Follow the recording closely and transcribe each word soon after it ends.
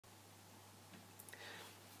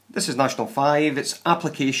This is National 5, it's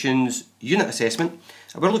Applications Unit Assessment,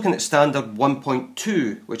 and we're looking at Standard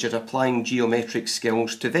 1.2, which is applying geometric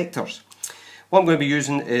skills to vectors. What I'm going to be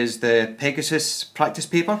using is the Pegasus practice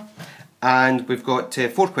paper, and we've got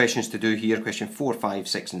 4 questions to do here, question 4, 5,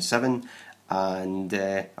 6 and 7, and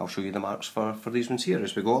I'll show you the marks for these ones here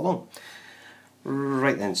as we go along.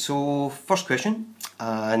 Right then, so first question,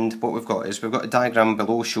 and what we've got is we've got a diagram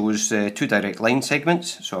below shows 2 direct line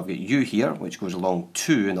segments. So I've got U here, which goes along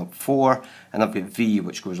 2 and up 4, and I've got V,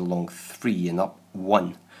 which goes along 3 and up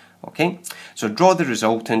 1. Okay, so draw the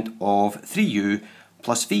resultant of 3U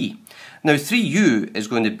plus V. Now 3U is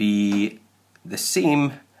going to be the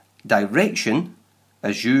same direction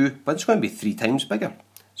as U, but it's going to be 3 times bigger.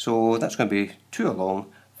 So that's going to be 2 along,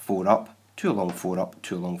 4 up, 2 along, 4 up,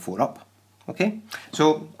 2 along, 4 up. Okay,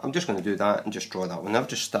 so I'm just going to do that and just draw that one. I'll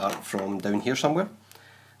just start from down here somewhere.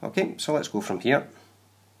 Okay, so let's go from here.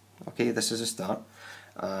 Okay, this is a start.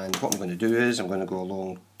 And what I'm going to do is I'm going to go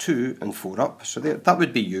along 2 and 4 up. So there, that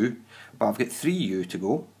would be U, but I've got 3U to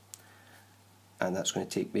go. And that's going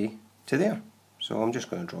to take me to there. So I'm just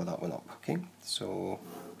going to draw that one up. Okay, so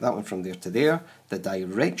that one from there to there. The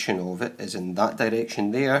direction of it is in that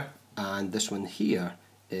direction there. And this one here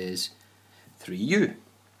is 3U.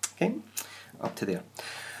 Okay, up to there.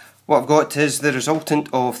 What I've got is the resultant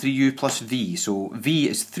of 3U plus V. So V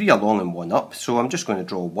is 3 along and 1 up. So I'm just going to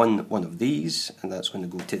draw one of these, and that's going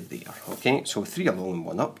to go to there. Okay, so 3 along and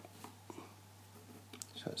 1 up.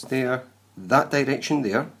 So it's there. That direction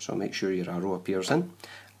there. So make sure your arrow appears in.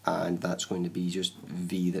 And that's going to be just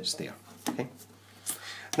V that's there. Okay.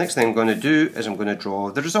 Next thing I'm going to do is I'm going to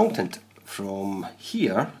draw the resultant from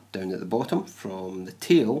here, down at the bottom, from the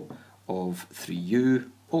tail of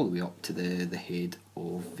 3U all the way up to the head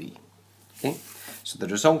of V. Okay, so the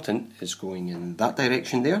resultant is going in that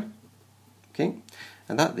direction there. Okay,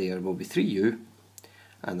 and that there will be 3U,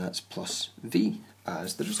 and that's plus V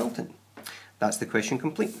as the resultant. That's the question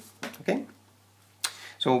complete. Okay,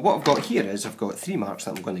 so what I've got here is I've got 3 marks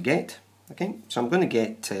that I'm going to get. Okay, so I'm going to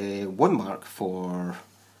get 1 mark for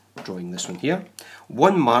drawing this one here,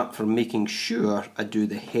 1 mark for making sure I do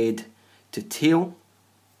the head to tail.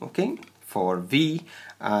 Okay, for V,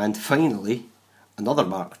 and finally another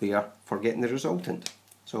mark there for getting the resultant.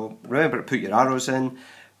 So remember to put your arrows in,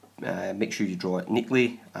 make sure you draw it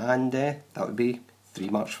neatly, and that would be 3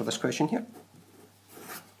 marks for this question here.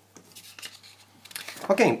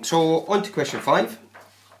 Okay, so on to question 5.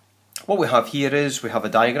 What we have here is we have a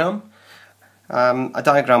diagram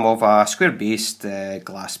of a square-based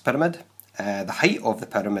glass pyramid. The height of the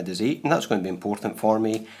pyramid is 8, and that's going to be important for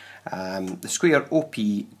me. The square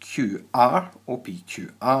OPQR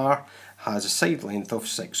has a side length of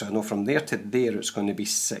 6, so I know from there to there it's going to be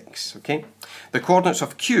 6. Okay, the coordinates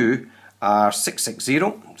of Q are 6, 6,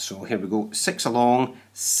 0, so here we go, 6 along,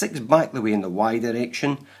 6 back the way in the Y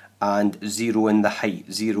direction, and 0 in the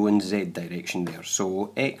height, 0 in Z direction there,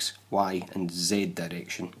 so X, Y and Z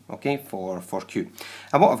direction, okay, for Q.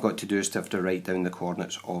 And what I've got to do is to have to write down the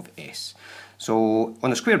coordinates of S. So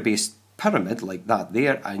on a square-based pyramid like that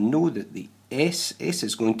there, I know that the S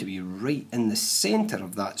is going to be right in the centre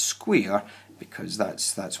of that square, because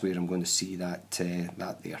that's where I'm going to see that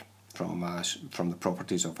there from the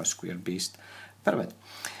properties of a square-based pyramid.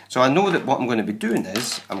 So I know that what I'm going to be doing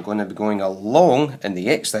is I'm going to be going along in the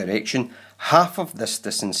X direction half of this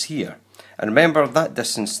distance here, and remember that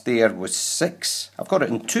distance there was 6. I've got it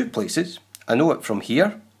in 2 places. I know it from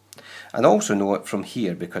here, and I also know it from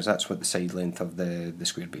here, because that's what the side length of the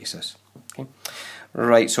square base is. Okay.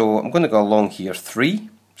 Right, so I'm going to go along here 3,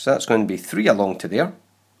 so that's going to be 3 along to there.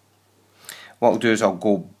 What I'll do is I'll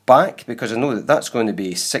go back, because I know that that's going to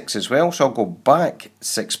be 6 as well, so I'll go back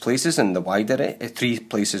 6 places in the Y direction, 3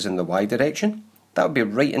 places in the Y direction. That would be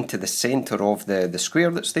right into the centre of the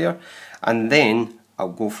square that's there, and then I'll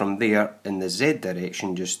go from there in the Z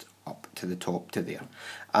direction just up to the top to there.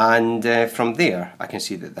 And from there I can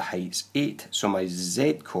see that the height's 8, so my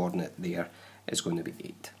Z coordinate there is going to be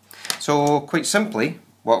 8. So quite simply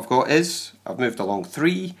what I've got is I've moved along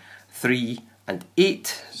 3, 3 and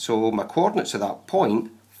 8, so my coordinates at that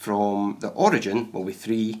point from the origin will be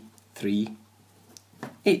 3, 3,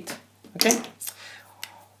 8. Okay,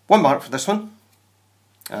 1 mark for this one,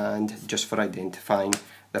 and just for identifying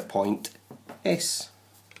the point S.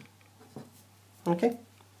 Okay,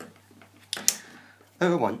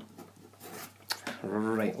 out of 1.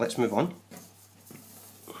 Right, let's move on.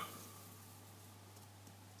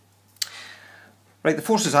 Right, the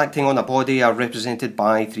forces acting on a body are represented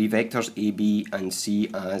by 3 vectors A, B and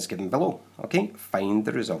C as given below. Okay, find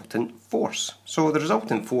the resultant force. So the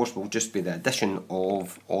resultant force will just be the addition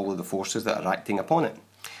of all of the forces that are acting upon it.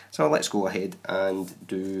 So let's go ahead and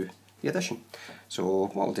do the addition. So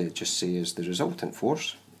what I'll do just say is the resultant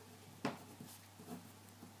force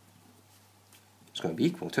is going to be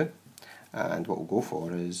equal to, and what we'll go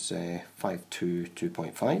for is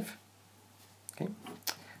 522.5, okay,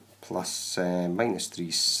 plus minus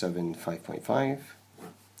 375.5,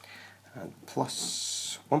 and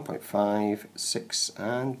plus 1.5, 6,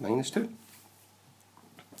 and minus 2.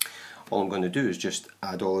 All I'm going to do is just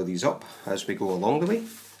add all of these up as we go along the way,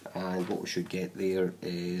 and what we should get there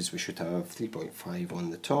is we should have 3.5 on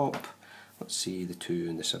the top, let's see, the 2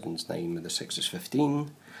 and the 7 is 9 and the 6 is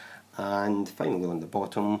 15, and finally on the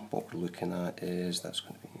bottom what we're looking at is that's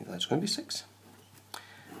going to be 6.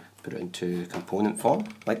 Put it into component form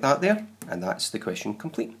like that there, and that's the question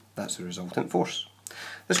complete. That's the resultant force.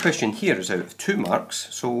 This question here is out of 2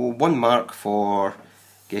 marks, so 1 mark for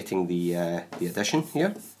getting the addition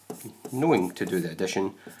here, knowing to do the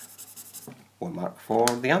addition, 1 mark for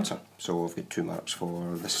the answer. So I've got 2 marks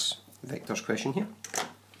for this vectors question here.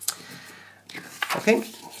 Okay,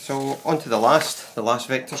 so on to the last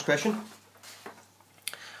vectors question.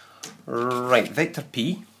 Right, vector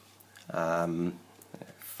P,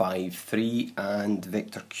 5, 3, and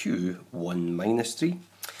vector Q, 1, minus 3.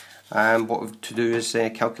 What we've to do is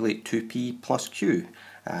calculate 2p plus q,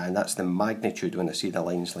 and that's the magnitude when I see the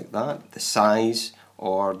lines like that, the size,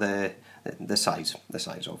 or the size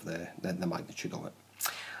of the magnitude of it.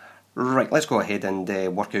 Right, let's go ahead and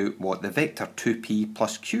work out what the vector 2p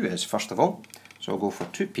plus q is first of all. So I'll go for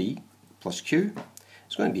 2p plus q,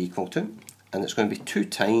 it's going to be equal to, and it's going to be 2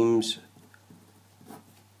 times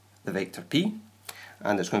the vector p,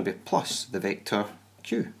 and it's going to be plus the vector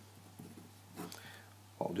q.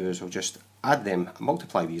 What I'll do is I'll just add them,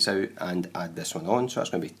 multiply these out and add this one on, so that's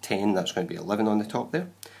going to be 10, that's going to be 11 on the top there,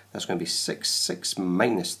 that's going to be 6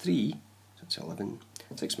 minus 3, so it's 11,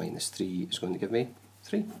 6 minus 3 is going to give me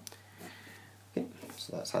 3. Okay,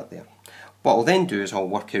 so that's that there. What I'll then do is I'll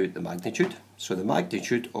work out the magnitude, so the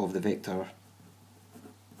magnitude of the vector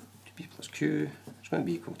 2p plus q is going to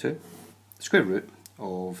be equal to the square root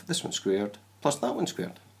of this one squared plus that one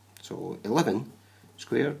squared, so 11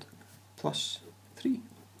 squared plus 3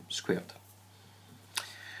 squared.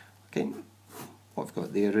 Okay, what I've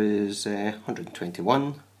got there is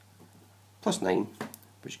 121 plus 9,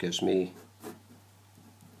 which gives me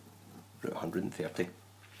root 130.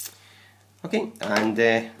 Okay, and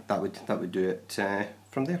that would do it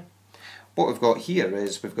from there. What we've got here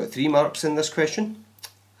is we've got 3 marks in this question.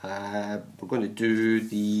 We're going to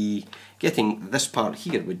do getting this part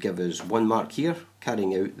here would give us 1 mark here,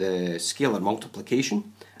 carrying out the scalar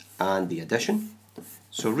multiplication and the addition.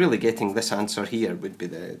 So really getting this answer here would be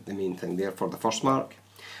the main thing there for the first mark.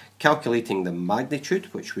 Calculating the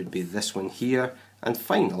magnitude, which would be this one here, and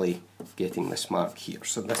finally getting this mark here.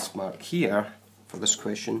 So this mark here for this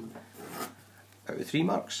question out of 3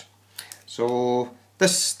 marks. So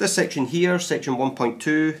this section here, section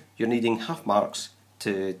 1.2, you're needing half marks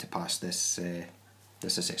to pass this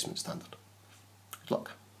assessment standard. Good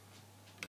luck.